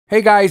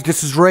Hey guys,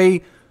 this is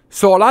Ray.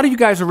 So a lot of you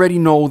guys already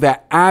know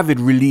that Avid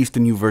released a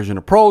new version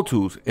of Pro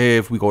Tools.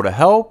 If we go to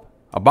Help,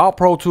 About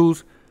Pro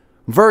Tools,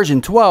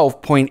 version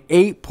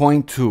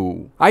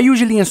 12.8.2. I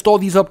usually install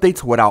these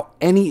updates without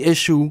any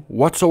issue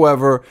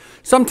whatsoever.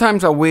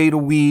 Sometimes I wait a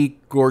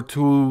week or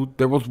two.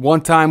 There was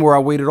one time where I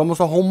waited almost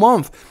a whole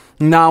month.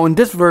 Now in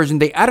this version,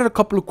 they added a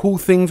couple of cool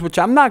things, which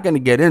I'm not going to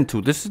get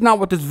into. This is not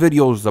what this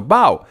video is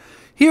about.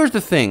 Here's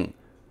the thing.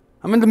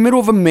 I'm in the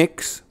middle of a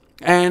mix.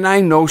 And I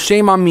know,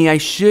 shame on me, I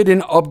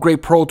shouldn't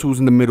upgrade Pro Tools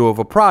in the middle of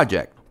a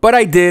project. But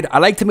I did. I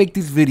like to make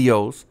these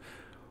videos.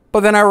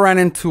 But then I ran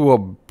into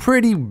a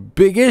pretty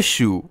big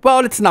issue.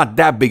 Well, it's not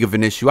that big of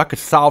an issue. I could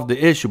solve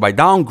the issue by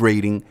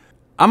downgrading.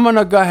 I'm going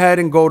to go ahead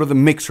and go to the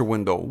mixer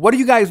window. What do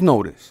you guys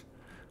notice?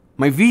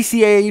 My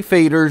VCA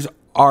faders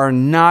are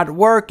not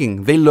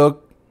working. They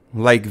look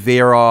like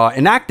they're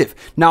inactive.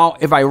 Now,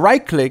 if I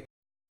right click,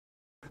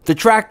 the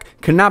track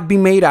cannot be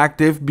made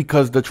active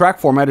because the track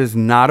format is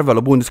not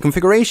available in this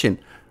configuration.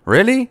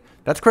 Really?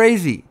 That's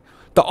crazy.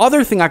 The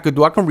other thing I could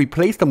do, I can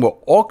replace them with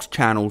aux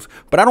channels,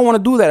 but I don't want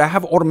to do that. I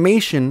have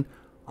automation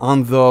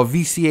on the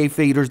VCA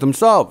faders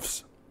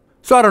themselves.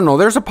 So I don't know.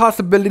 There's a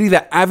possibility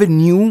that Avid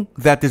knew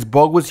that this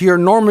bug was here.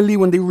 Normally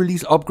when they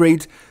release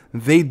upgrades,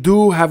 they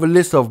do have a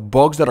list of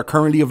bugs that are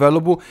currently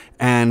available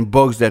and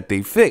bugs that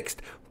they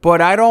fixed.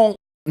 But I don't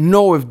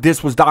know if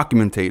this was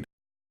documented.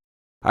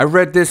 I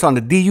read this on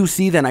the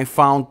DUC, then I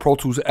found Pro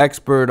Tools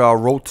Expert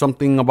wrote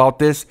something about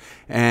this,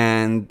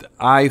 and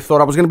I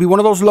thought I was going to be one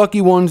of those lucky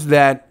ones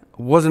that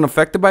wasn't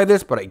affected by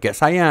this, but I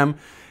guess I am,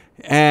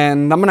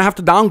 and I'm going to have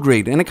to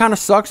downgrade, and it kind of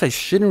sucks. I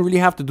shouldn't really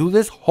have to do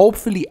this.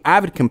 Hopefully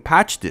Avid can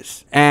patch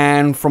this,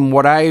 and from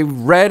what I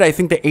read, I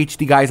think the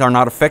HD guys are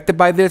not affected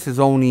by this. It's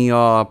only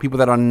people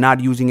that are not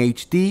using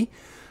HD.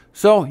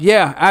 So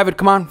yeah, Avid,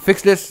 come on,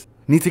 fix this.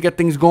 Need to get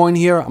things going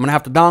here. I'm going to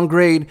have to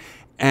downgrade.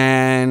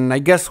 And I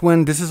guess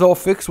when this is all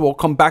fixed, we'll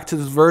come back to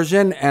this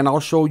version and I'll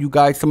show you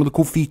guys some of the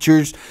cool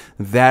features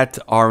that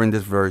are in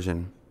this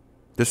version.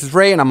 This is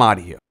Ray and I'm out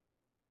of here.